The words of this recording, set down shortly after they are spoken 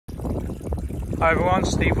Hi everyone,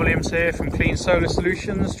 Steve Williams here from Clean Solar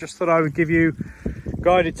Solutions. Just thought I would give you a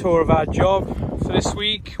guided tour of our job for this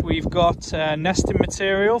week. We've got nesting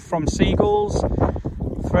material from seagulls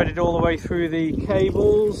threaded all the way through the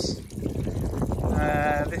cables.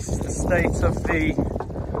 This is the state of the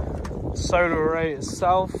solar array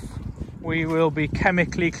itself. We will be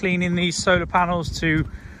chemically cleaning these solar panels to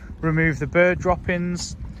remove the bird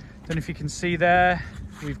droppings. Don't know if you can see there,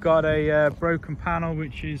 we've got a broken panel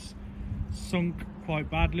which is sunk quite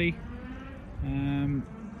badly,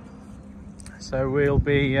 so we'll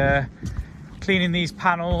be cleaning these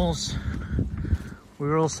panels.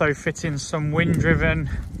 We're also fitting some wind-driven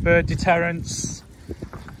bird deterrents,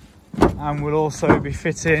 and we'll also be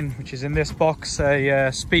fitting, which is in this box, a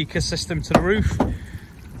speaker system to the roof.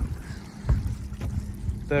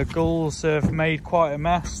 The gulls have made quite a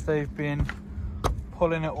mess. They've been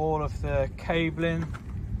pulling at all of the cabling,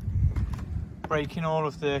 breaking all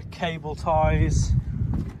of the cable ties.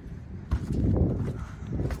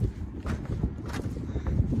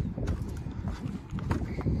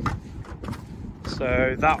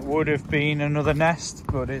 So that would have been another nest,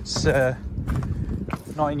 but it's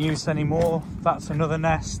not in use anymore. That's another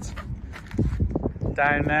nest.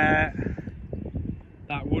 Down there,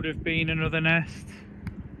 that would have been another nest.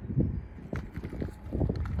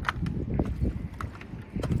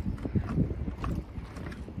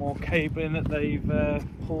 More cabling that they've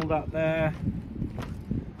pulled out there.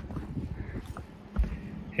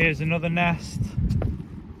 Here's another nest.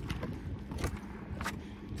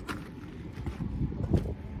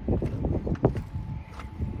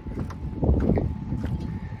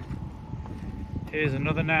 Here's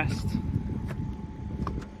another nest.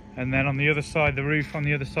 And then on the other side, the roof, on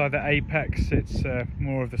the other side, the apex, it's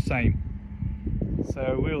more of the same.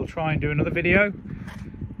 So we'll try and do another video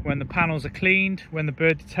when the panels are cleaned, when the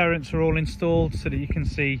bird deterrents are all installed, so that you can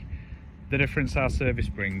see the difference our service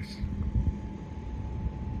brings.